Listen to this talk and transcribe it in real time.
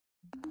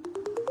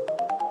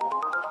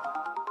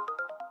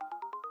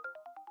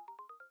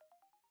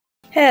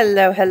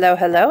Hello, hello,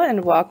 hello,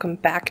 and welcome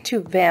back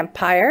to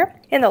Vampyr.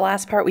 In the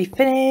last part, we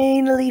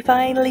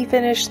finally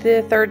finished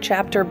the third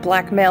chapter,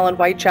 Blackmail in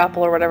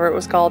Whitechapel, or whatever it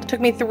was called. It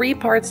took me 3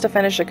 parts to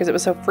finish it because it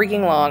was so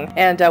freaking long.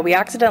 And we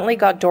accidentally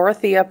got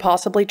Dorothea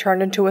possibly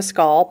turned into a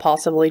skull,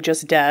 possibly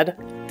just dead.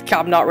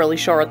 I'm not really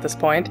sure at this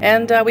point.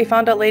 And we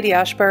found out Lady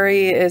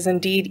Ashbury is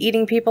indeed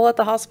eating people at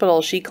the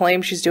hospital. She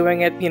claims she's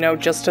doing it, you know,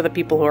 just to the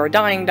people who are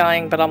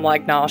dying, but I'm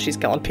like, nah, she's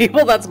killing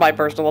people. That's my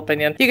personal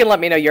opinion. You can let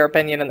me know your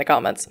opinion in the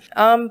comments.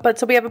 But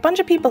so we have a bunch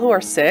of people who are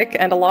sick,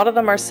 and a lot of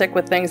them are sick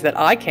with things that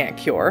I can't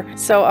cure.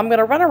 So I'm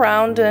gonna run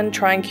around and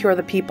try and cure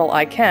the people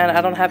I can.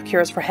 I don't have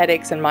cures for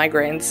headaches and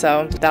migraines,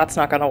 so that's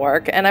not gonna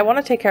work. And I want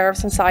to take care of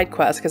some side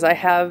quests, because I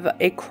have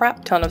a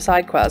crap ton of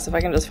side quests. If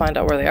I can just find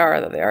out where they are,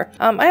 there they are.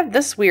 I have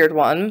this weird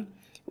one,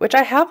 which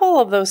I have all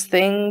of those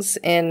things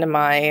in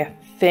my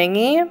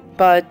thingy,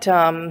 but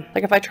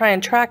like if I try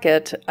and track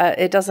it,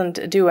 it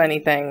doesn't do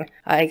anything.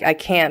 I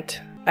can't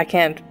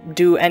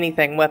do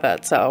anything with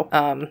it, so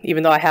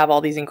even though I have all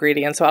these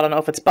ingredients, so I don't know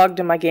if it's bugged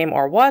in my game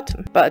or what,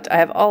 but I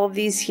have all of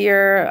these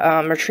here.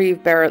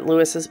 Retrieve Barrett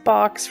Lewis's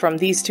box from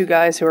these 2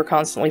 guys who are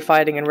constantly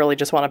fighting and really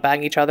just want to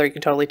bang each other, you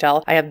can totally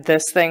tell. I have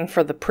this thing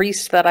for the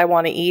priest that I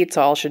want to eat,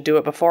 so I should do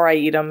it before I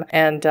eat him,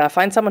 and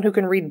find someone who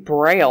can read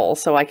Braille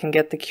so I can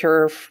get the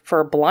cure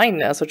for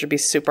blindness, which would be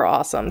super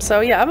awesome.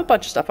 So yeah, I have a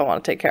bunch of stuff I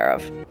want to take care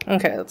of.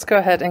 Okay, let's go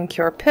ahead and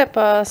cure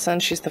Pippa,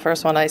 since she's the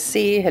first one I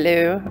see.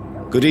 Hello.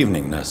 Good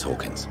evening, Nurse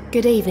Hawkins.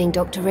 Good evening,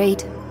 Dr.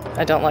 Reid.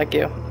 I don't like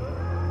you.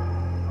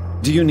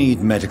 Do you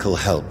need medical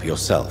help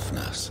yourself,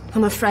 Nurse?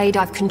 I'm afraid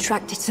I've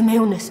contracted some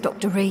illness,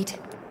 Dr. Reid.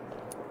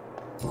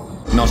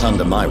 Not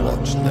under my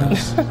watch,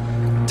 Nurse.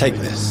 Take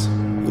this.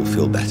 You'll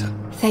feel better.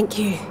 Thank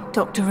you,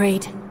 Dr.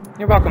 Reid.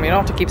 You're welcome. You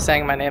don't have to keep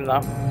saying my name,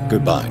 though.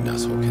 Goodbye,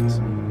 Nurse Hawkins.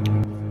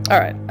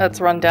 Alright,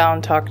 let's run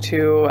down, talk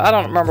to, I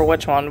don't remember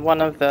which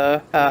one of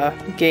the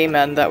gay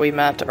men that we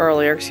met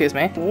earlier, excuse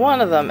me.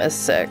 One of them is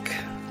sick.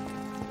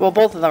 Well,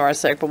 both of them are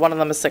sick, but one of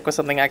them is sick with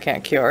something I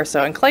can't cure.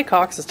 So, and Clay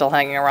Cox is still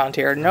hanging around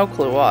here. No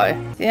clue why.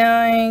 I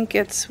think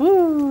it's,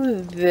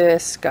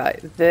 this guy.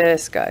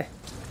 This guy.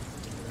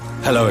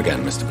 Hello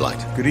again, Mr.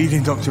 Blight. Good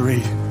evening, Dr.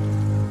 Reid.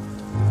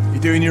 You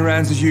doing your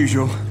rounds as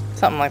usual?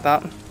 Something like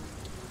that.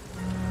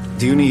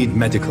 Do you need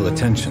medical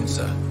attention,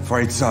 sir?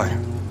 Afraid so.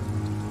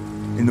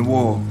 In the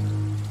war,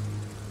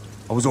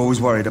 I was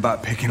always worried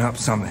about picking up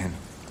something,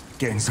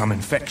 getting some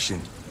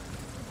infection.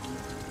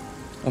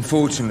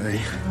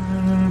 Unfortunately,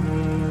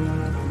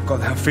 got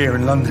that fear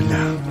in London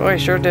now. Boy,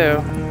 sure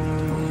do.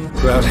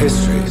 Throughout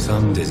history,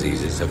 some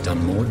diseases have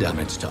done more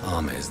damage to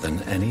armies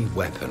than any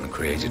weapon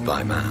created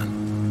by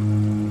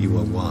man. You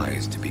are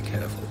wise to be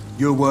careful.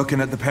 You're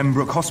working at the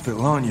Pembroke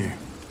Hospital, aren't you?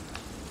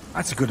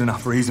 That's a good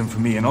enough reason for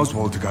me and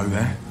Oswald to go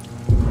there.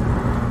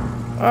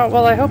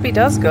 Well, I hope he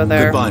does go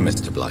there. Goodbye,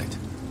 Mr. Blight.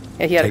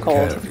 Yeah, he had Take a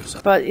cold. care of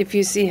yourself. But if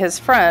you see his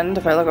friend,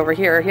 if I look over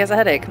here, he has a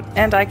headache,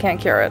 and I can't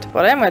cure it.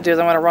 What I'm going to do is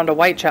I'm going to run to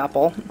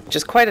Whitechapel, which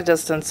is quite a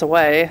distance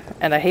away,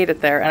 and I hate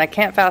it there, and I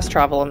can't fast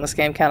travel in this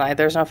game, can I?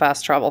 There's no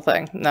fast travel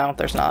thing. No,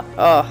 there's not.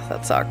 Oh,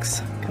 that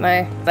sucks. Can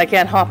I? I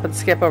can't hop and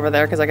skip over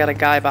there because I got a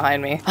guy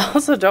behind me.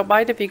 Also, don't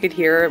mind if you could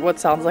hear what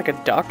sounds like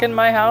a duck in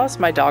my house.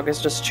 My dog is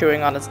just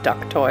chewing on its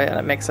duck toy, and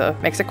it makes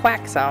a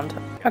quack sound.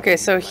 Okay,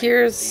 so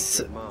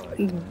here's...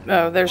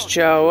 Oh, there's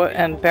Joe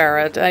and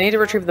Barrett. I need to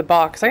retrieve the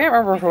box. I can't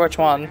remember for which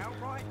one.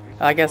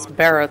 I guess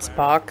Barrett's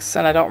box,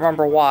 and I don't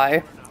remember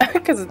why.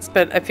 Because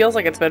it feels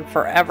like it's been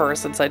forever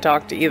since I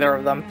talked to either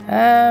of them.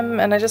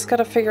 And I just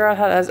gotta figure out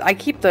how to... I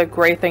keep the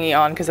gray thingy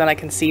on because then I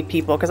can see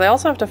people. Because I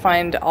also have to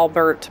find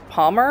Albert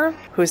Palmer,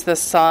 who's the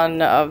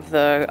son of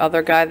the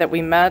other guy that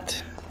we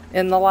met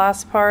in the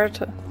last part.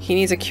 He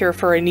needs a cure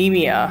for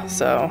anemia,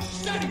 so...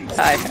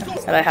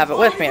 And I have it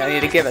with me. I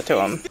need to give it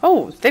to him.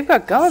 Oh, they've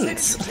got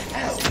guns.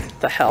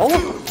 The hell?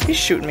 He's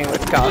shooting me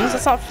with guns.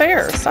 That's not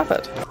fair. Stop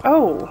it.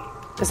 Oh,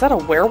 is that a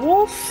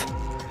werewolf?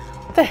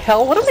 What the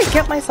hell? What did I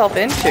get myself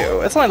into?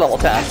 It's only level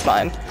 10, it's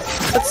fine.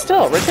 But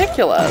still,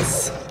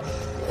 ridiculous.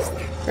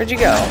 Where'd you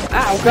go?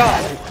 Ow,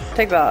 God.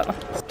 Take that.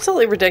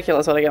 Absolutely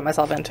ridiculous what I get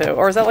myself into.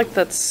 Or is that like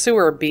that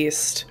sewer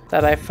beast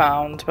that I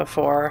found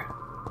before?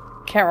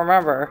 Can't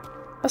remember.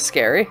 That's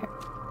scary.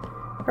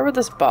 Where would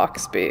this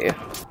box be?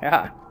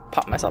 Yeah,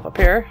 pop myself up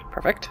here.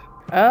 Perfect.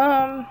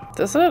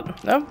 This it?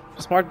 Nope.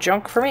 Just more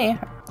junk for me.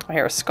 I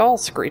hear a skull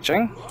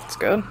screeching. That's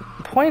good.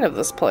 Point of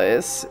this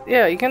place.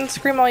 Yeah, you can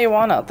scream all you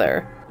want out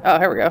there. Oh,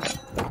 here we go.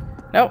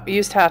 Nope,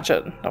 used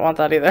hatchet. Don't want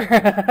that either.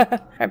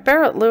 Right,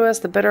 Barrett Lewis,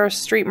 the bitter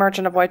street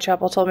merchant of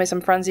Whitechapel, told me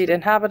some frenzied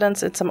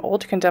inhabitants in some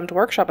old condemned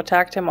workshop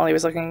attacked him while he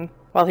was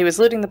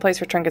looting the place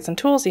for trinkets and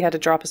tools. He had to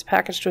drop his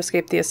package to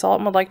escape the assault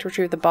and would like to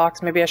retrieve the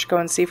box. Maybe I should go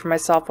and see for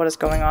myself what is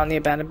going on in the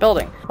abandoned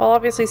building. Well,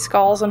 obviously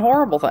skulls and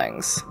horrible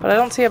things, but I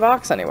don't see a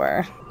box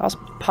anywhere. I'll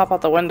just pop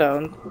out the window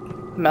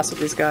and mess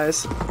with these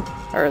guys.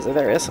 Or is it?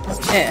 There he is.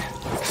 Eh.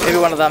 Maybe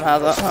one of them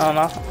has it. I don't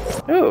know.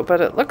 Ooh, but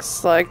it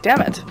looks like,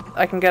 damn it,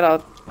 I can get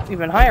out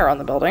even higher on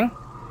the building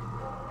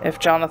if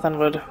Jonathan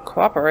would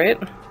cooperate.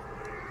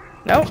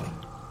 Nope.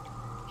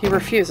 He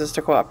refuses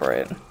to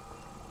cooperate.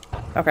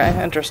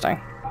 Okay, interesting.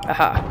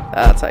 Aha,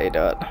 that's how you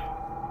do it.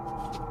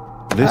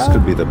 This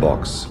could be the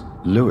box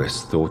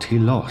Lewis thought he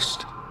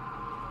lost.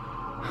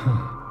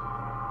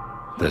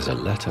 There's a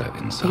letter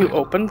inside. You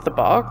opened the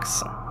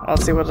box?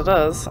 Let's see what it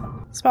is.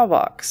 Small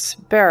box.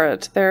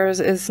 Barrett, there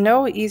is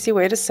no easy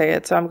way to say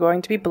it, so I'm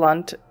going to be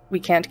blunt. We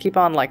can't keep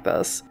on like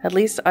this. At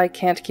least I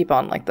can't keep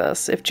on like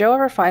this. If Joe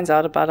ever finds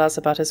out about us,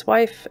 about his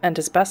wife and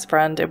his best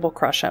friend, it will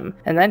crush him.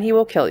 And then he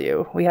will kill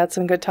you. We had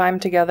some good time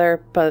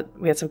together, but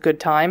we had some good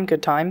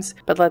times.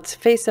 But let's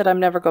face it, I'm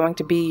never going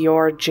to be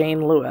your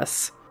Jane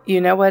Lewis. You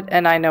know it,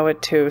 and I know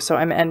it too, so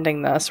I'm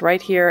ending this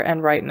right here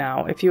and right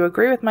now. If you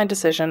agree with my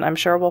decision, I'm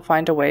sure we'll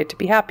find a way to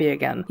be happy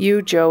again.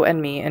 You, Joe,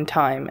 and me in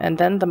time, and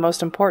then the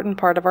most important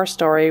part of our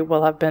story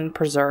will have been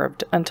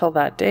preserved. Until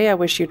that day, I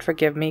wish you'd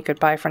forgive me.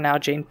 Goodbye for now,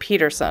 Jane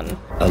Peterson.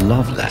 A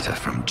love letter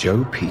from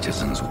Joe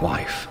Peterson's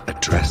wife,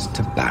 addressed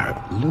to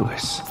Barrett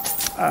Lewis.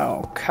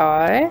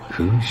 Okay.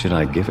 Who should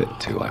I give it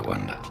to, I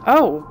wonder?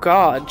 Oh,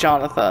 God,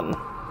 Jonathan.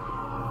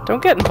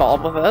 Don't get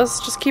involved with this.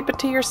 Just keep it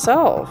to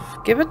yourself.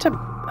 Give it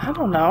to... I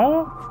don't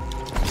know.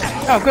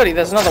 Oh, goody,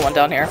 there's another one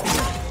down here.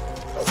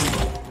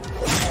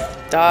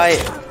 Die.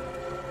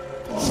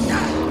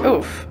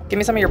 Oof. Give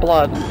me some of your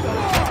blood.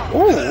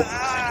 Ooh.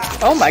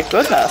 Oh my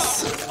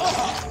goodness.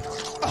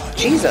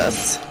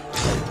 Jesus.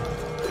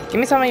 Give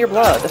me some of your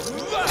blood.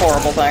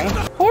 Horrible thing.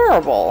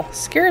 Horrible.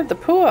 Scared the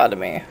poo out of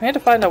me. I need to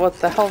find out what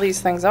the hell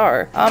these things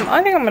are.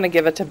 I think I'm gonna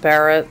give it to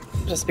Barrett.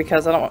 Just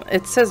because I don't want...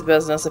 It's his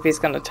business if he's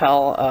gonna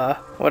tell,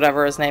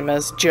 whatever his name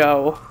is,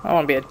 Joe. I don't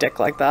want to be a dick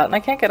like that, and I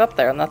can't get up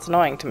there, and that's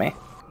annoying to me.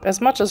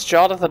 As much as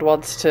Jonathan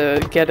wants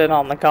to get in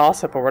on the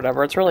gossip or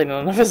whatever, it's really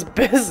none of his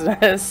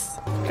business.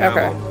 Come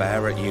on,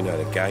 Barrett, you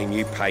know the game.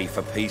 You pay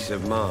for peace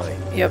of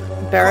mind. Yep,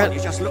 Barrett. Can't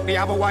you just look the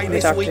other way Let me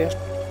this talk week? to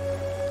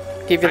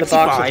you. Give you the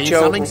box of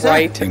Joe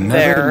right You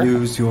there. never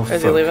lose your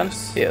Is he leaving?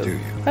 focus, He is. do you?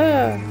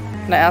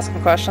 Can I ask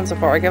him questions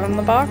before I give him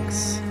the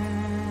box?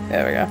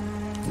 There we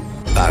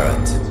go.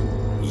 Barrett,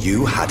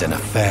 you had an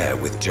affair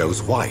with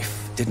Joe's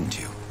wife, didn't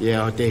you?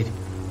 Yeah, I did.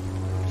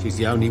 She's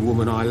the only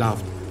woman I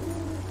loved.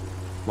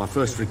 My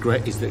first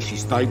regret is that she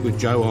stayed with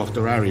Joe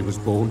after Harry was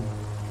born.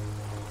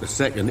 The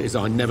second is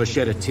I never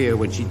shed a tear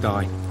when she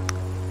died.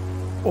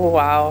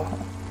 Wow.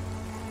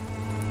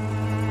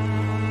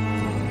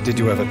 Did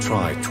you ever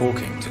try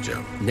talking to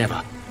Joe?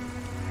 Never.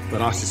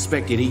 But I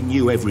suspected he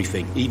knew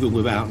everything, even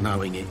without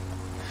knowing it.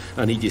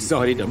 And he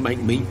decided to make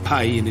me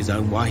pay in his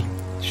own way.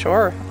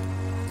 Sure.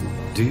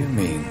 Do you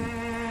mean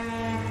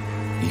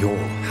you're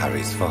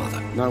Harry's father?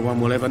 No one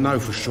will ever know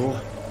for sure.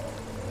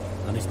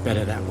 And it's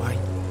better that way.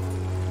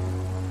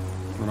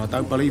 And I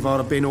don't believe I'd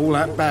have been all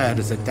that bad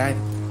as a dad.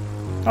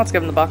 Let's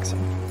give him the box.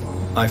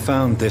 I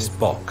found this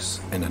box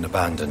in an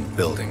abandoned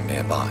building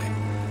nearby.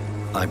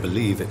 I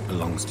believe it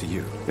belongs to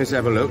you. Let's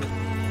have a look.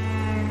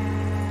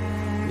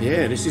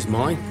 Yeah, this is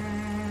mine.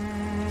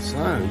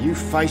 So, you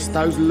faced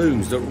those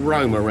loons that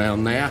roam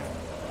around there.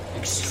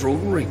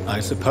 Extraordinary. I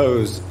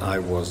suppose I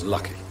was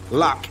lucky.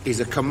 Luck is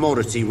a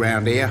commodity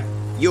round here.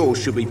 Yours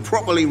should be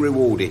properly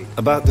rewarded.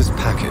 About this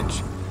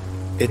package,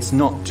 it's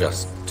not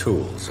just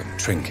tools and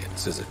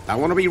trinkets, is it? I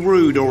want to be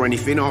rude or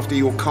anything after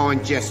your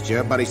kind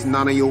gesture, but it's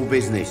none of your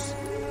business.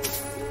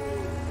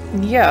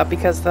 Yeah,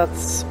 because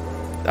that's...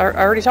 I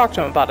already talked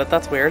to him about it.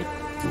 That's weird.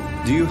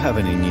 Do you have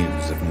any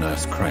news of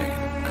Nurse Crane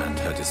and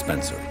her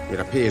dispensary? It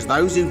appears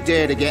those who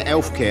dare to get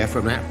health care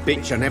from that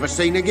bitch are never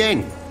seen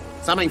again.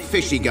 Something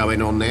fishy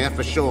going on there,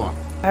 for sure.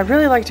 I'd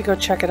really like to go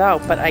check it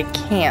out, but I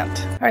can't.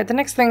 Alright, the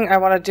next thing I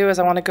want to do is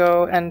I want to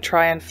go and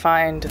try and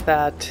find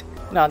that...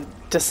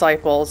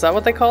 disciple. Is that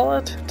what they call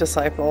it?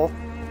 Disciple.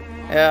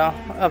 Yeah,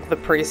 of the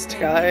priest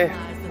guy.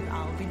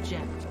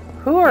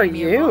 Who are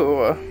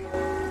you?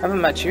 I haven't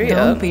met you yet.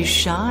 Don't be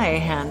shy,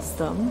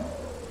 handsome.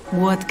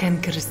 What can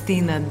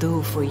Christina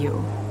do for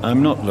you?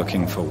 I'm not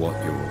looking for what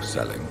you're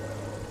selling,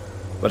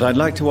 but I'd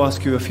like to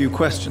ask you a few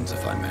questions,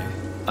 if I may.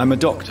 I'm a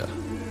doctor,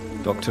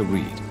 Dr.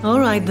 Reid. All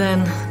right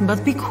then,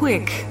 but be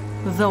quick,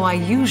 though I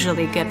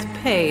usually get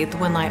paid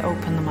when I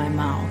open my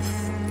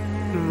mouth.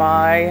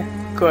 My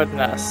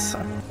goodness.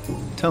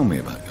 Tell me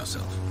about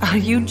yourself. Are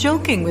you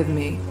joking with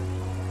me?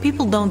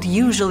 People don't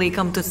usually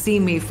come to see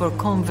me for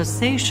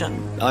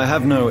conversation. I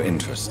have no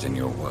interest in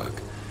your work.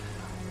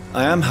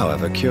 I am,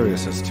 however,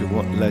 curious as to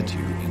what led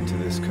you into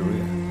this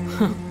career.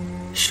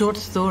 Short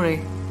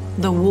story.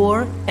 The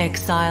war,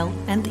 exile,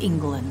 and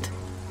England.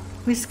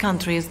 This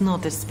country is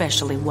not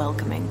especially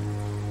welcoming.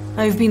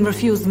 I've been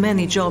refused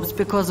many jobs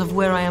because of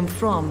where I am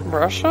from.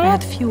 Russia? I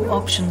had few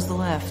options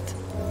left.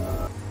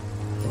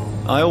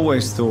 I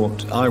always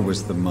thought I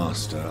was the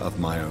master of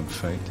my own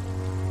fate.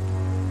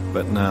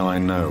 But now I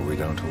know we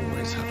don't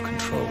always have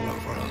control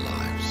over our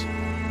lives.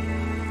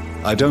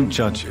 I don't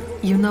judge you.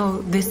 You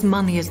know, this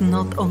money is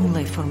not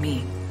only for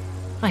me.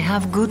 I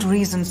have good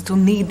reasons to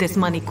need this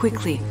money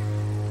quickly.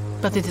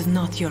 But it is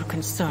not your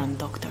concern,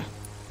 Doctor.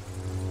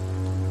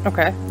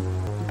 Okay.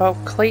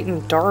 About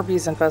Clayton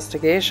Darby's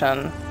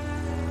investigation.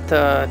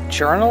 The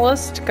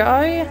journalist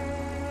guy?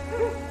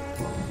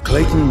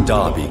 Clayton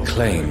Darby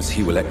claims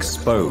he will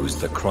expose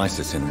the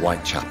crisis in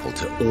Whitechapel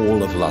to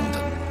all of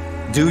London.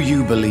 Do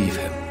you believe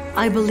him?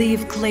 I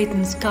believe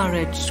Clayton's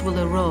courage will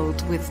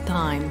erode with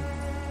time,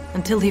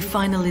 until he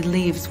finally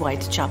leaves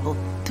Whitechapel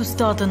to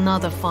start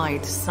another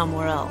fight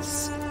somewhere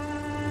else.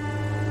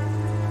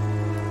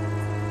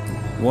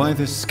 Why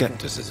this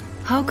skepticism?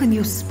 How can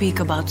you speak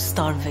about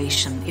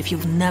starvation if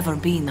you've never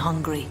been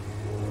hungry?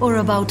 Or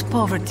about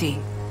poverty?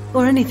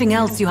 Or anything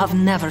else you have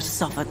never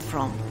suffered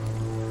from?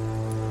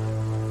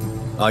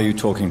 Are you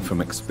talking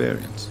from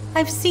experience?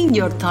 I've seen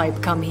your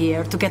type come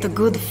here to get a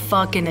good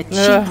fuck in a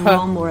cheap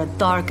room or a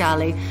dark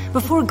alley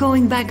before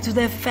going back to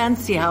their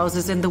fancy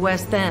houses in the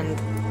West End.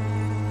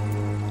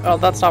 Oh,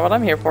 that's not what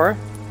I'm here for.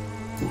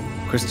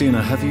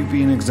 Christina, have you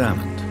been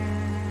examined?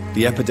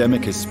 The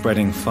epidemic is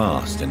spreading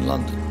fast in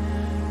London,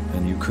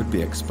 and you could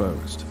be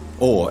exposed.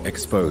 Or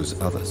expose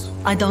others.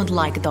 I don't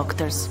like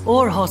doctors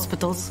or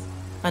hospitals,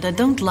 but I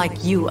don't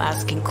like you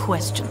asking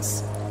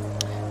questions.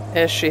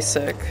 Is she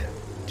sick?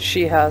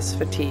 She has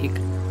fatigue.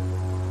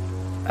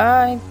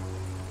 I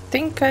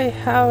think I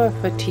have a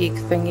fatigue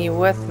thingy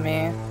with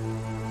me.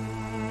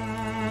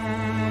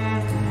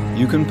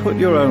 You can put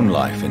your own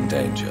life in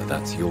danger,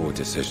 that's your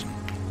decision.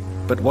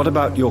 But what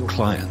about your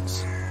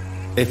clients?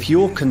 If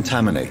you're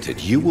contaminated,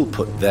 you will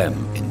put them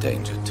in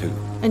danger too.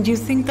 And you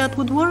think that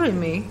would worry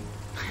me?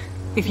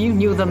 If you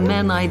knew the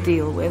men I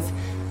deal with,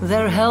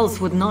 their health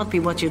would not be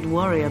what you'd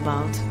worry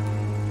about.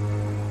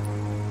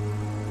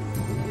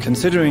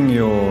 Considering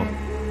your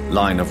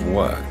line of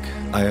work,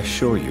 I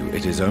assure you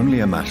it is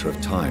only a matter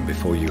of time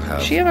before you have...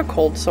 Does she have a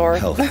cold sore?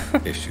 ...health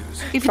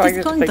issues. If it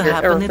is going to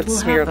happen, it will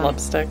smeared happen.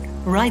 Lipstick.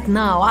 Right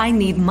now, I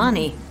need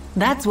money.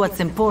 That's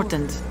what's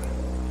important.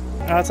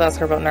 Now let's ask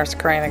her about Nurse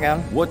Crane again.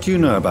 What do you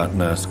know about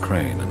Nurse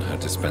Crane and her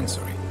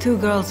dispensary? 2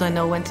 girls I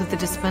know went to the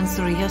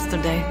dispensary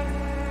yesterday.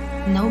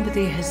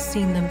 Nobody has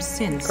seen them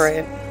since.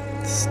 Great.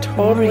 It's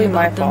totally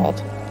my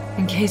fault.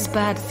 In case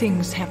bad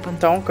things happen.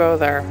 Don't go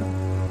there.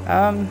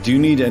 Do you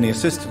need any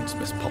assistance,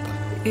 Miss Popper?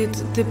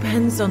 It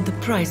depends on the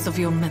price of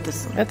your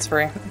medicine. It's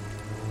free.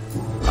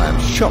 I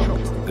am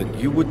shocked that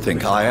you would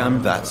think I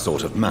am that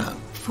sort of man.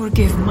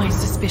 Forgive my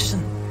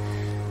suspicion.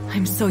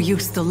 I'm so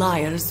used to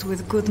liars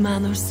with good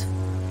manners.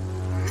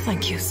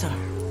 Thank you, sir.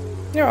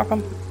 You're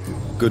welcome.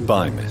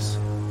 Goodbye, miss.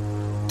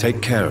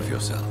 Take care of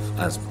yourself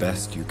as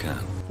best you can.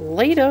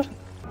 Later.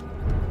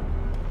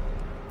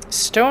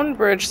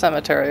 Stonebridge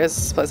Cemetery. This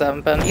is a place I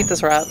haven't been. Eat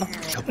this rat.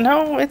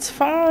 No, it's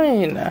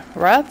fine.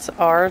 Rats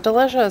are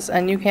delicious,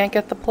 and you can't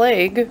get the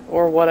plague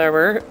or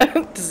whatever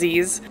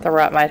disease the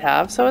rat might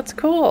have, so it's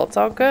cool. It's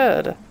all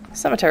good.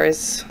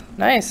 Cemetery's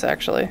nice,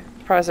 actually.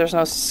 Surprised there's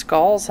no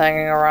skulls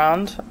hanging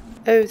around.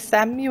 Oh,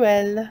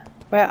 Samuel,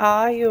 where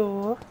are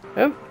you?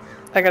 Oh,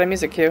 I got a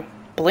music cue.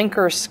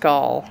 Blinker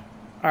skull.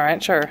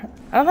 Alright, sure.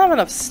 I don't have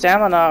enough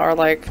stamina, or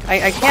like,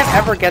 I can't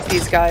ever get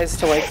these guys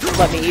to like,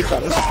 let me eat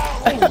them.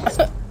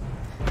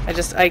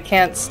 I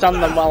can't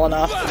stun them well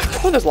enough.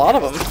 Oh, there's a lot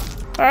of them.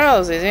 Alright, that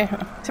was easy.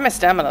 See, my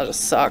stamina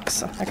just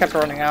sucks. I kept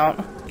running out.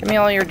 Give me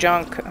all your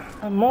junk.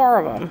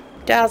 More of them.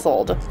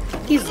 Dazzled.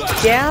 He's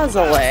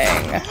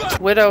dazzling.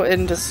 Widow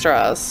in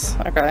distress.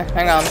 Okay,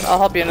 hang on. I'll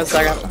help you in a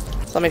second.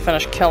 So let me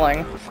finish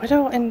killing.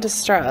 Widow in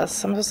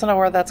distress. I'm supposed to know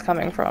where that's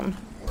coming from.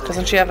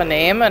 Doesn't she have a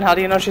name? And how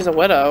do you know she's a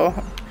widow?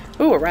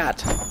 Ooh, a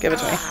rat. Give it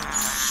to me.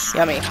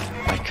 Yummy.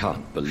 I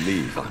can't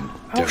believe I'm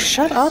Oh,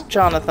 shut up,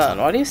 Jonathan.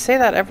 Why do you say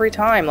that every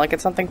time like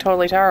it's something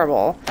totally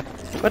terrible?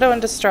 Widow in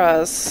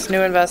distress.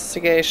 New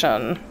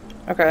investigation.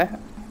 Okay.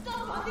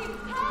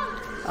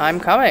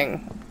 I'm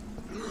coming.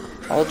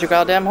 Hold your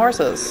goddamn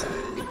horses.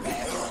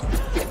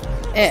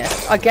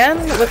 Again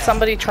with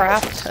somebody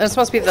trapped? And it's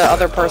supposed to be the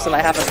other person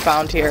I haven't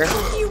found here.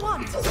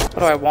 What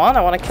do I want?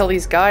 I want to kill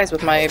these guys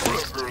with my...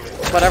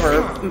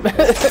 whatever.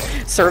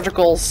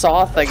 surgical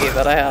saw thingy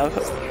that I have.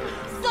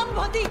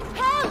 Somebody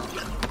help!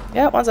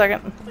 Yeah, 1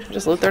 second.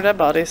 Just loot their dead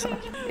bodies.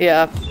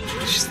 Yeah,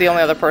 she's the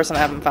only other person I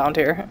haven't found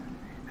here.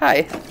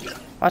 Hi.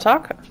 Wanna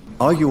talk?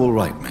 Are you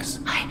alright, miss?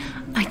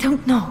 I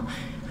don't know.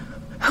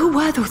 Who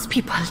were those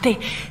people?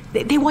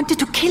 They wanted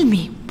to kill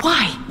me.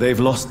 Why? They've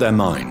lost their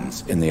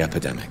minds in the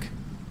epidemic.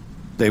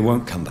 They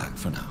won't come back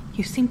for now.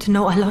 You seem to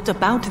know a lot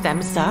about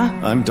them, sir.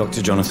 I'm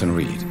Dr. Jonathan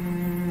Reid.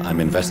 I'm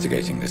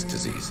investigating this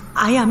disease.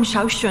 I am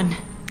Xiaoxun.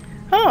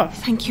 Oh.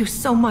 Thank you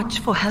so much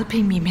for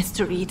helping me,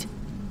 Mr. Reid.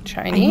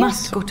 Chinese? I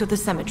must go to the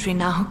cemetery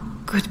now.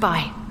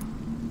 Goodbye.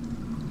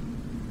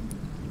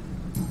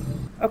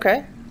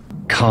 Okay.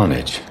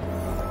 Carnage.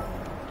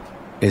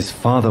 Is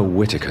Father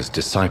Whitaker's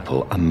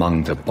disciple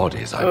among the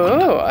bodies, I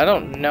wonder? Oh, I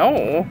don't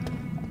know.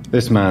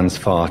 This man's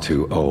far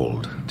too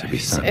old to be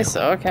Samuel. Say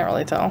so, I can't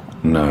really tell.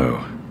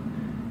 No.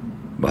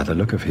 By the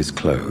look of his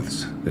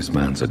clothes, this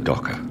man's a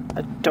docker.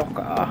 A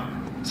docker.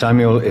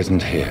 Samuel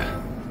isn't here.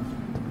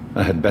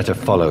 I had better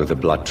follow the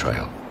blood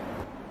trail.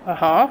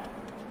 Uh-huh.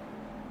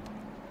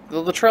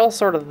 Well, the trail's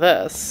sort of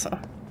this.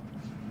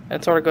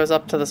 It sort of goes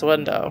up to this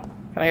window.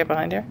 Can I get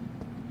behind here?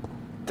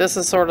 This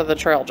is sort of the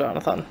trail,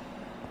 Jonathan.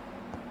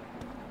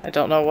 I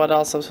don't know what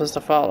else I'm supposed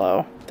to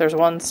follow. There's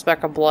one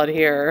speck of blood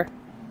here.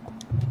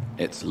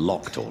 It's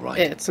locked, all right.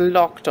 It's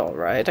locked, all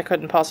right. I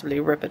couldn't possibly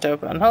rip it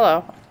open.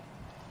 Hello.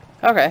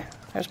 Okay.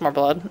 There's more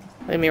blood.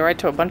 Lead me right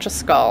to a bunch of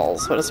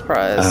skulls. What a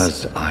surprise.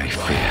 As I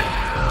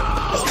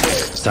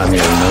feared.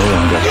 Samuel no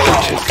longer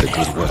hated the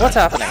good work. What's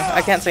happening?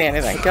 I can't see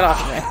anything. Get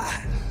off of me.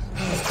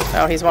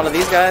 Oh, he's one of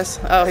these guys?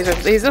 Oh, he's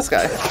this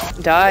guy.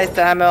 Die,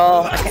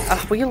 Samuel. I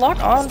can't, will you lock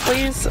on,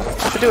 please? I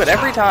have to do it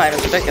every time.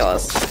 It's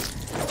ridiculous.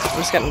 I'm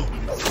just getting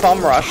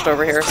bum rushed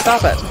over here.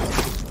 Stop it.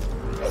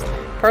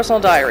 Personal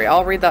diary.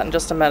 I'll read that in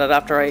just a minute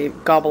after I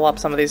gobble up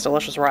some of these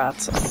delicious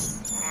rats.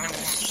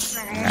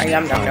 Yum,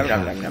 yum, yum, yum,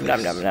 yum, yum,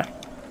 yum, yum, yum.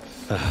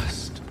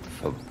 Thirst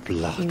for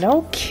blood.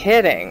 No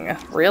kidding.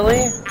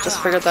 Really?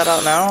 Just figured that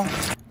out now?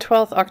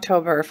 12th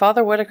October.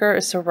 Father Whitaker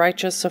is so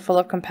righteous, so full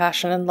of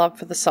compassion and love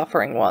for the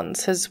suffering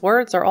ones. His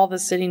words are all the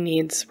city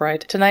needs,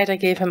 right? Tonight I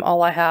gave him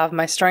all I have,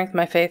 my strength,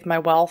 my faith, my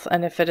wealth,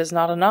 and if it is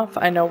not enough,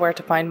 I know where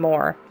to find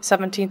more.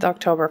 17th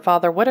October.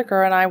 Father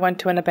Whitaker and I went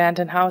to an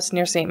abandoned house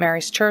near St.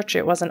 Mary's Church.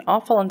 It was an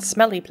awful and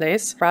smelly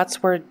place.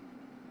 Rats were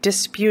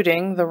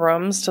disputing the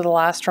rooms to the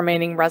last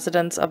remaining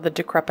residents of the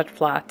decrepit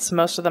flats.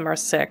 Most of them are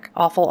sick.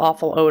 Awful,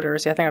 awful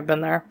odors. Yeah, I think I've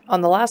been there.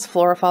 On the last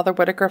floor, Father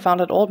Whitaker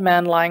found an old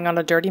man lying on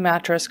a dirty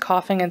mattress,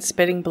 coughing and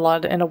spitting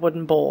blood in a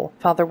wooden bowl.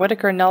 Father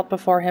Whitaker knelt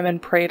before him and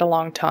prayed a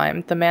long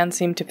time. The man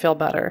seemed to feel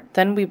better.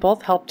 Then we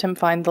both helped him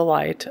find the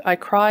light. I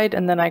cried,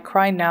 and then I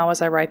cry now as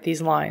I write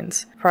these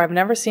lines. For I've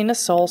never seen a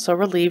soul so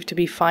relieved to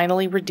be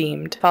finally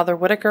redeemed. Father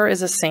Whitaker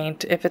is a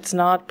saint. If it's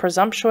not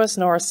presumptuous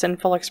nor a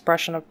sinful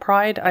expression of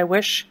pride, I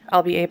wish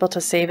I'll be able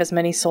to save as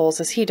many souls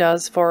as he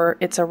does, for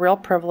it's a real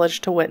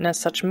privilege to witness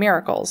such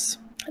miracles.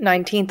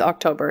 19th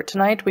October.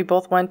 Tonight we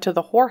both went to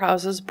the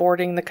whorehouses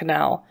bordering the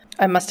canal.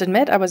 I must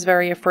admit I was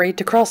very afraid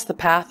to cross the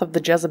path of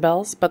the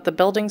Jezebels, but the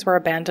buildings were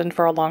abandoned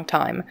for a long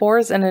time.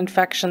 Whores and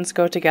infections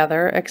go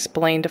together,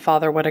 explained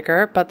Father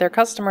Whitaker, but their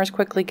customers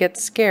quickly get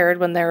scared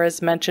when there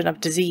is mention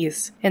of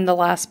disease. In the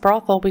last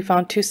brothel, we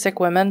found 2 sick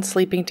women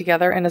sleeping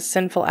together in a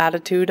sinful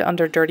attitude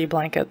under dirty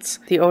blankets.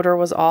 The odor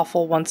was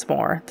awful once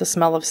more. The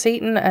smell of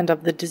Satan and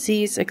of the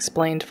disease,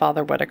 explained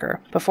Father Whitaker,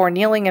 before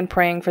kneeling and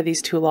praying for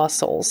these 2 lost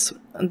souls.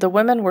 The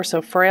women were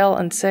so frail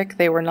and sick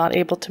they were not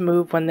able to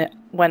move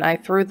when I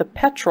threw the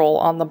petrol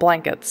on the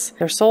blankets.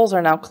 Their souls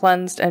are now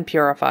cleansed and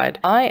purified.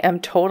 I am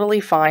totally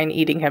fine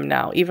eating him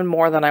now, even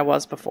more than I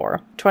was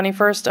before.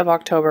 21st of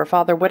October.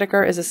 Father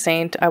Whitaker is a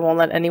saint. I won't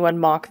let anyone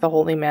mock the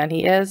holy man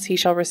he is. He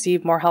shall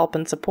receive more help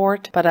and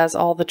support, but as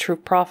all the true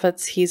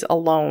prophets, he's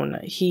alone.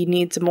 He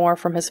needs more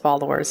from his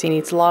followers. He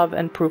needs love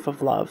and proof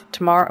of love.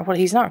 Tomorrow, well,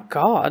 he's not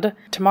God.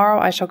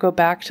 Tomorrow I shall go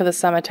back to the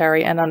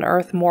cemetery and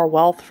unearth more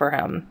wealth for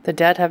him. The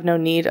dead have no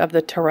need of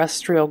the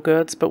terrestrial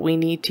goods, but we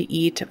need to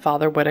eat,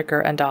 Father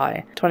Whitaker and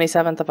I.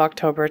 27th of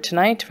October.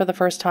 Tonight, for the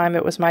first time,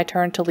 it was my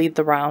turn to lead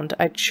the round.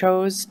 I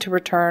chose to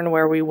return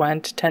where we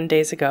went 10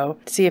 days ago,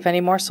 to see if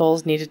any more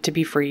souls needed to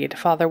be freed.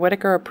 Father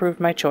Whitaker approved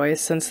my choice,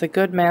 since the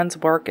good man's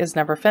work is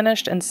never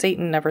finished and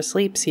Satan never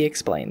sleeps, he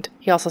explained.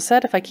 He also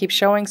said if I keep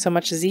showing so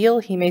much zeal,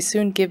 he may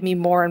soon give me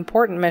more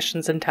important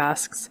missions and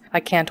tasks. I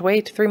can't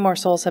wait. 3 more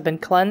souls have been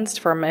cleansed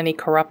from any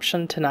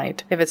corruption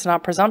tonight. If it's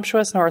not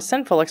presumptuous nor a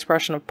sinful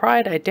expression of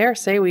pride, I dare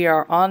say we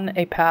are on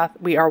a path,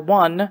 we are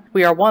one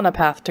a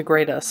path to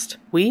greatest.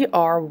 We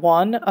are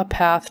one a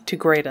path to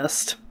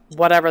greatest.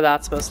 Whatever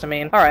that's supposed to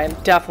mean. Alright,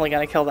 I'm definitely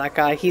gonna kill that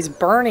guy. He's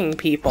burning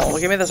people.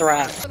 Give me this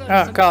rat.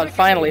 Oh god,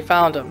 finally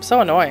found him. So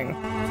annoying.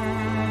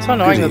 So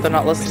annoying that they're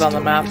not listed on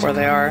the map where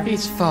they are.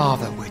 It's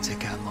Father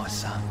Whitaker, my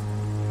son.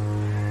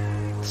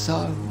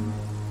 So,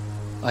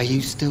 are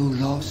you still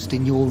lost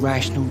in your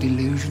rational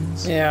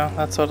delusions? Yeah,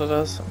 that's what it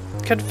is.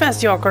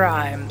 Confess your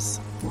crimes.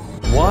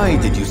 Why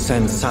did you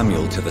send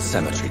Samuel to the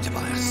cemetery,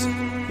 Tobias?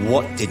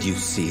 What did you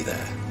see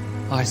there?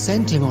 I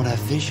sent him on a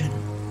vision.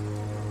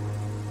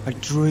 A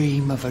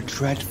dream of a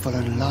dreadful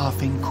and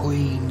laughing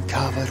queen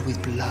covered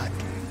with blood,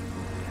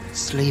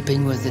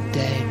 sleeping with the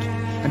dead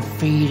and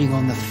feeding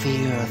on the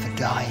fear of the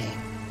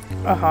dying.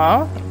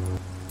 Uh-huh.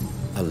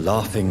 A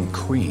laughing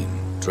queen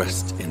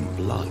dressed in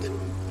blood.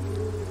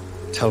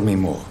 Tell me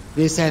more.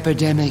 This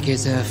epidemic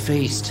is her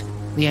feast,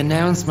 the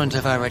announcement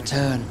of her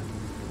return.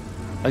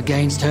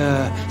 Against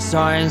her,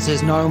 science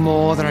is no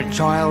more than a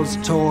child's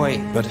toy.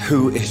 But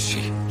who is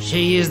she?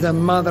 She is the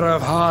mother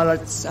of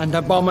harlots and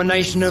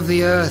abomination of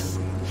the earth.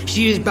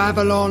 She is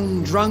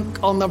Babylon,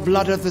 drunk on the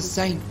blood of the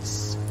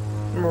saints.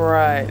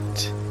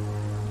 Right.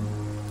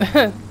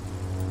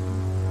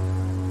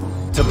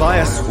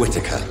 Tobias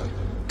Whitaker,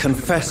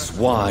 confess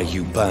why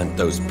you burnt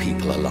those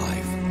people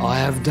alive. I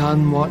have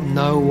done what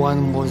no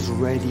one was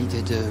ready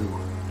to do.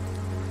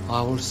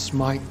 I will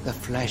smite the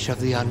flesh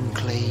of the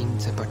unclean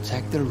to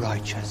protect the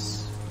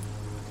righteous.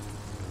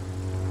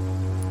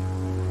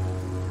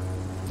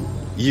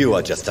 You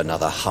are just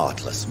another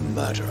heartless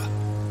murderer,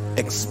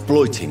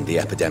 exploiting the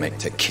epidemic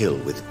to kill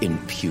with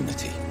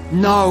impunity.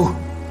 No!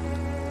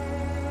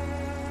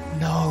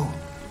 No.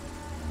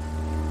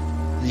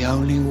 The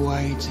only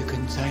way to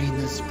contain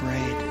the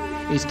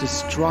spread is to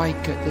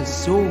strike at the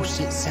source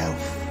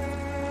itself,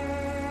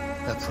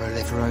 the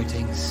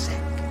proliferating sick.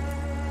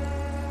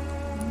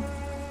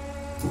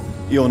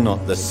 You're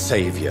not the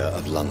savior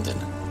of London.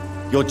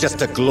 You're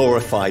just a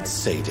glorified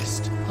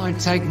sadist. I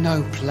take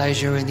no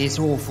pleasure in this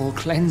awful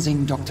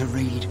cleansing, Dr.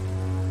 Reid.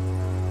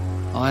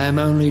 I am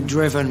only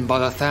driven by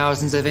the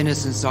thousands of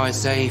innocents I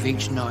save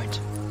each night.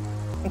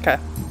 Okay.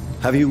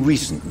 Have you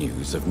recent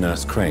news of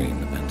Nurse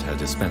Crane and her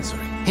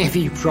dispensary? If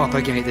you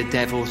propagate the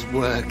devil's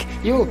work,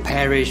 you'll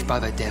perish by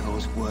the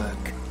devil's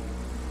work.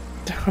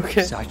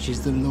 Okay. Such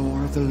is the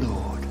law of the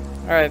Lord.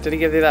 Alright, did he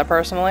give you that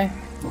personally?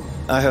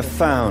 I have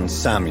found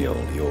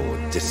Samuel,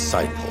 your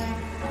disciple.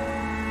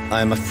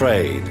 I am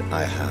afraid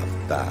I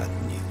have bad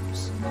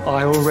news.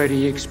 I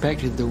already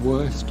expected the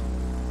worst.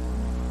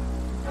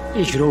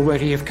 He should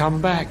already have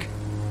come back.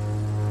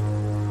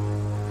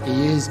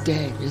 He is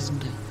dead,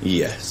 isn't he?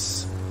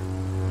 Yes,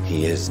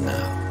 he is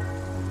now.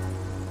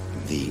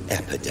 The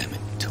epidemic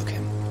took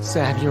him.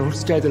 Samuel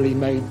steadily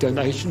made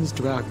donations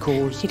to our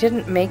cause. He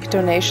didn't make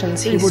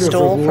donations, he would have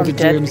stole from rewarded you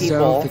dead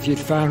himself people. if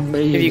you'd found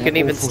me. If you in can that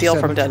even awful steal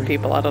from cemetery. dead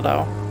people, I don't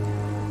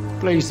know.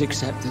 Please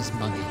accept this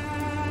money.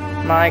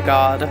 My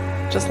god.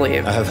 Just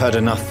leave. I have heard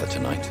enough for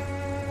tonight.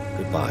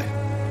 Goodbye.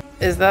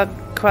 Is that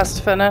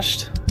quest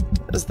finished?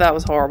 That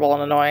was horrible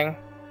and annoying.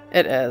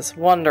 It is.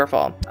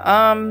 Wonderful.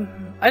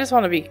 I just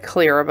want to be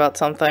clear about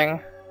something.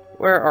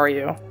 Where are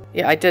you?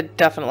 Yeah, I did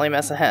definitely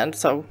miss a hint,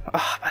 so...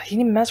 but he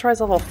didn't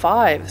mesmerize level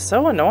 5.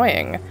 So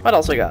annoying. What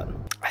else we got?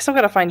 I still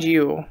gotta find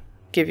you.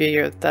 Give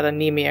you that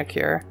anemia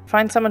cure.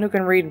 Find someone who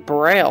can read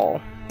Braille.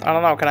 I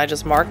don't know, can I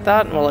just mark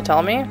that and will it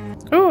tell me?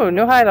 Ooh,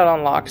 new hideout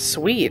unlocked.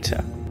 Sweet.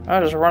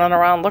 I'm just running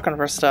around looking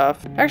for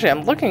stuff. Actually,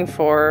 I'm looking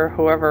for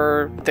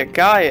whoever the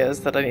guy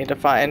is that I need to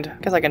find.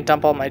 Guess I can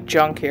dump all my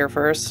junk here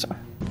first.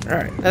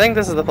 Alright, I think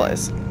this is the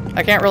place.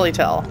 I can't really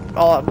tell.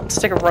 I'll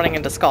stick of running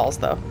into skals,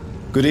 though.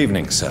 Good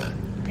evening, sir.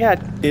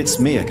 Yeah. It's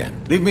me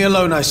again. Leave me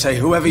alone, I say,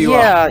 whoever you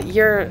are. Yeah,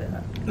 you're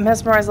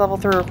mesmerized level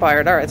 3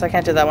 required. Alright, so I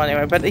can't do that one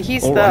anyway. But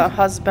he's All the right.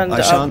 husband I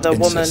of shan't the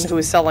woman insist. who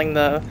is selling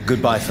the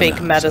Goodbye for fake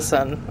now,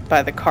 medicine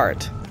by the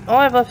cart. All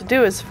I have left to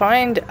do is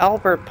find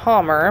Albert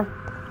Palmer,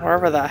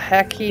 wherever the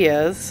heck he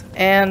is,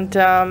 and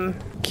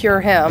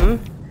cure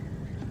him,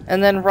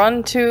 and then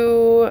run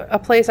to a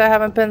place I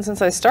haven't been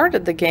since I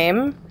started the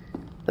game,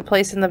 the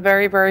place in the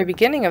very, very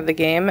beginning of the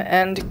game,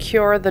 and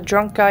cure the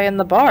drunk guy in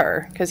the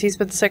bar, because he's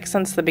been sick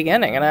since the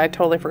beginning, and I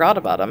totally forgot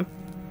about him.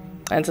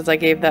 And since I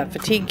gave that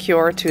fatigue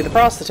cure to the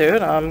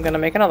prostitute, I'm gonna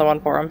make another one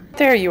for him.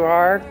 There you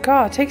are.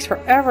 God, it takes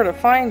forever to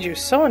find you.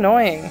 So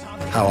annoying.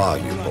 How are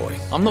you, boy?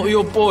 I'm not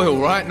your boy,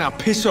 alright? Now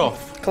piss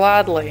off.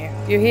 Gladly.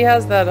 He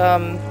has that,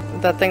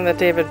 that thing that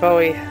David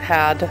Bowie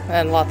had,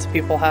 and lots of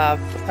people have,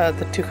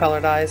 the 2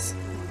 colored eyes.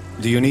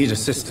 Do you need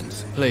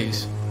assistance?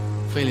 Please.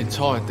 Feeling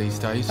tired these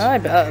days. I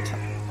bet.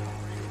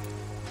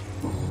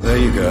 There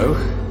you go.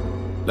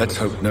 Let's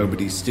hope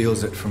nobody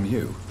steals it from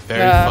you.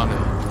 Very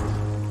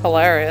funny.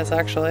 Hilarious,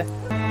 actually.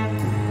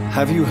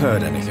 Have you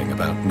heard anything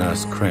about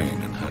Nurse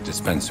Crane and her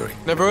dispensary?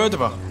 Never heard of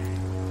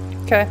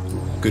her. Okay.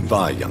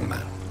 Goodbye, young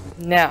man.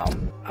 Now,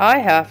 I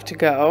have to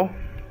go.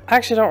 I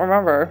actually don't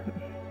remember.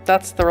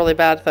 That's the really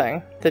bad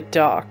thing. The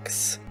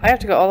docks. I have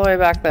to go all the way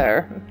back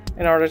there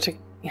in order to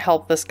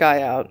help this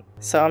guy out.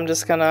 So I'm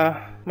just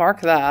gonna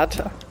mark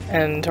that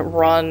and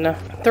run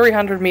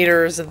 300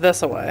 meters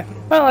this way.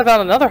 Well, I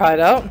found another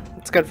hideout.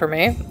 It's good for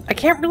me. I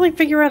can't really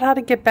figure out how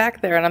to get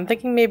back there, and I'm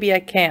thinking maybe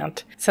I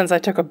can't since I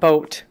took a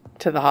boat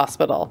to the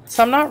hospital.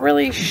 So I'm not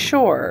really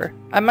sure.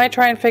 I might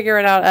try and figure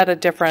it out at a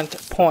different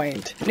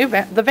point.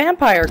 The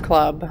Vampire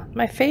Club,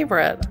 my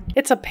favorite.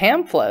 It's a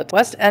pamphlet.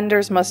 West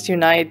Enders must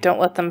unite. Don't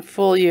let them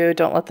fool you.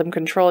 Don't let them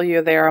control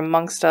you. They are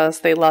amongst us.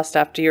 They lust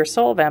after your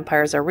soul.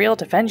 Vampires are real.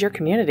 Defend your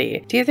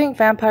community. Do you think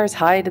vampires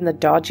hide in the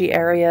dodgy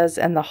areas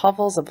and the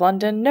hovels of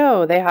London?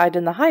 No, they hide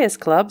in the highest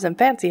clubs and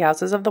fancy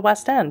houses of the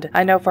West End.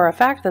 I know for a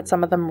fact that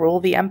some of them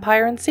rule the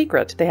empire in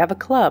secret. They have a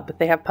club.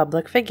 They have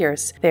public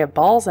figures. They have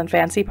balls and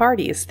fancy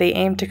parties. They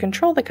aim to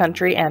control the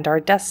country and our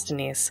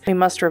destinies. We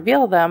must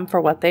reveal them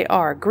for what they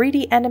are,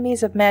 greedy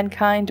enemies of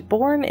mankind,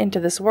 born into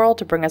this world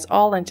to bring us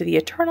all into the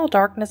eternal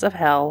darkness of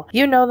hell.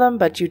 You know them,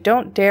 but you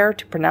don't dare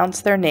to pronounce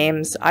their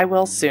names. I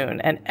will soon,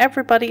 and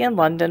everybody in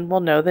London will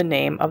know the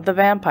name of the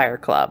Vampire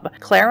Club.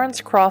 Clarence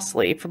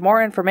Crossley. For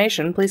more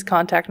information, please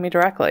contact me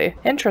directly.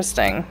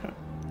 Interesting.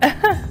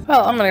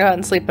 Well, I'm gonna go ahead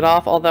and sleep it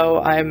off,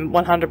 although I'm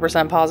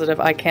 100% positive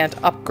I can't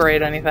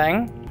upgrade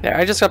anything. Yeah,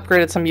 I just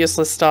upgraded some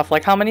useless stuff,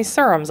 like how many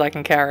serums I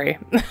can carry.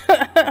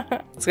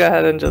 Let's go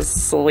ahead and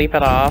just sleep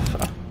it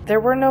off. There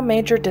were no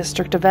major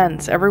district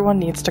events. Everyone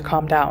needs to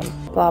calm down.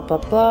 Blah, blah,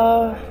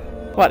 blah.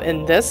 What,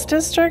 in this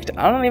district?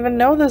 I don't even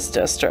know this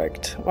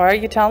district. Why are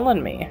you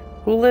telling me?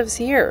 Who lives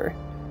here?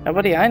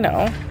 Nobody I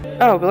know.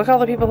 Oh, look at all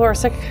the people who are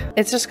sick.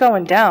 It's just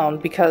going down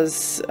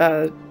because,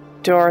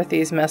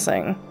 Dorothy's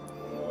missing.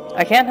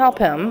 I can't help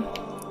him.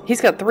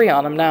 He's got 3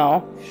 on him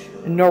now.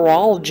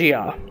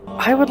 Neuralgia.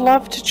 I would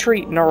love to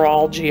treat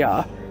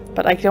neuralgia,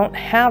 but I don't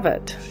have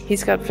it.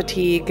 He's got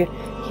fatigue.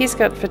 He's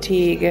got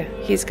fatigue.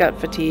 He's got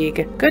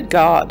fatigue. Good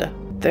God.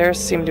 They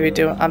seem to be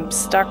doing... I'm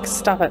stuck.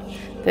 Stop it.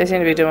 They seem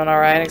to be doing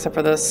alright, except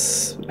for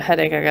this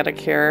headache I gotta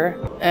cure.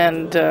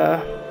 And,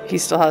 he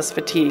still has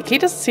fatigue. He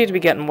doesn't seem to be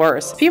getting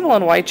worse. People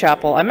in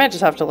Whitechapel, I might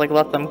just have to, like,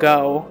 let them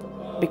go.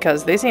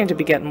 because they seem to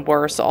be getting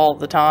worse all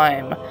the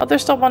time. Oh,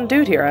 there's still one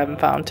dude here I haven't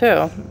found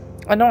too.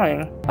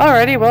 Annoying.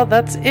 Alrighty, well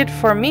that's it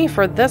for me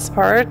for this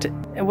part.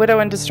 Widow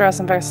in Distress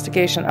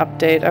investigation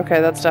update.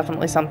 Okay, that's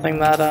definitely something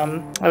that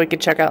we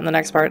could check out in the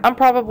next part. I'm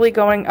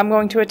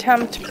going to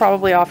attempt,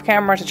 probably off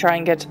camera, to try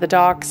and get to the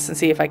docks and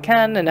see if I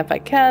can, and if I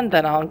can,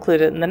 then I'll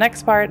include it in the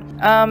next part.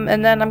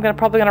 And then I'm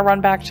probably gonna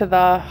run back to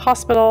the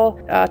hospital,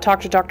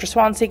 talk to Dr.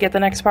 Swansea, get the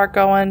next part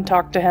going,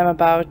 talk to him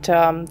about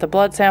the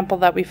blood sample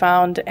that we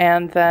found,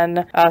 and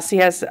then see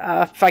if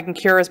I can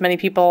cure as many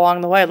people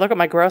along the way. Look at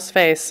my gross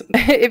face.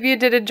 If you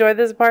did enjoy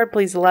this part,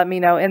 please let me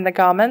know in the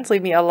comments.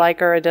 Leave me a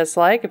like or a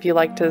dislike. If you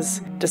liked his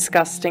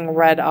disgusting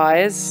red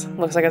eyes,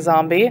 looks like a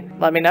zombie,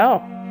 let me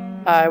know.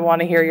 I want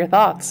to hear your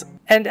thoughts.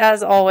 And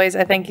as always,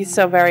 I thank you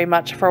so very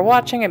much for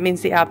watching. It means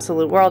the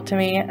absolute world to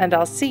me, and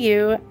I'll see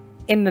you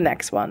in the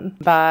next one.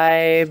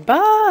 Bye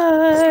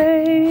bye.